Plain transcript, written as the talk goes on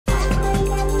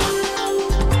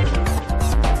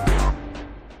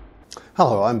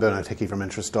Hello, I'm Bernard Hickey from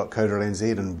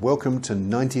interest.co.nz and welcome to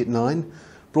 90 at 9,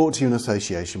 brought to you in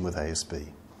association with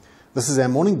ASB. This is our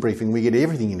morning briefing. We get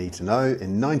everything you need to know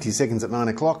in 90 seconds at 9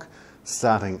 o'clock,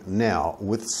 starting now,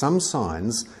 with some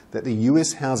signs that the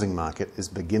US housing market is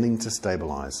beginning to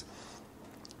stabilise.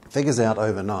 Figures out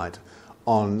overnight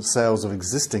on sales of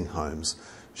existing homes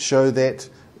show that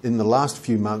in the last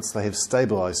few months they have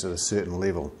stabilised at a certain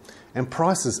level, and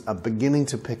prices are beginning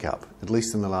to pick up, at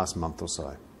least in the last month or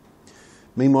so.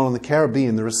 Meanwhile, in the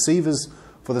Caribbean, the receivers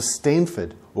for the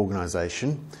Stanford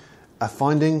organisation are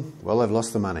finding, well, they've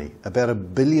lost the money. About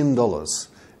 $1 billion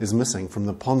is missing from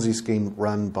the Ponzi scheme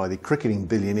run by the cricketing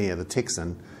billionaire, the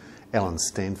Texan, Alan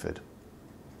Stanford.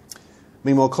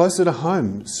 Meanwhile, closer to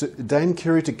home, Dame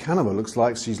Kiri looks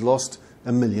like she's lost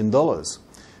 $1 million.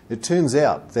 It turns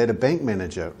out that a bank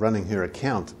manager running her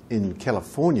account in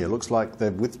California looks like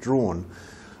they've withdrawn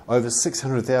over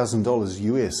 $600,000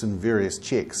 US in various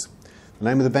checks. The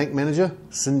name of the bank manager?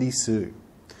 Cindy Sou.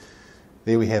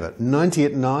 There we have it. 90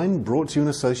 at 9, brought to you in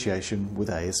association with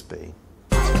ASB.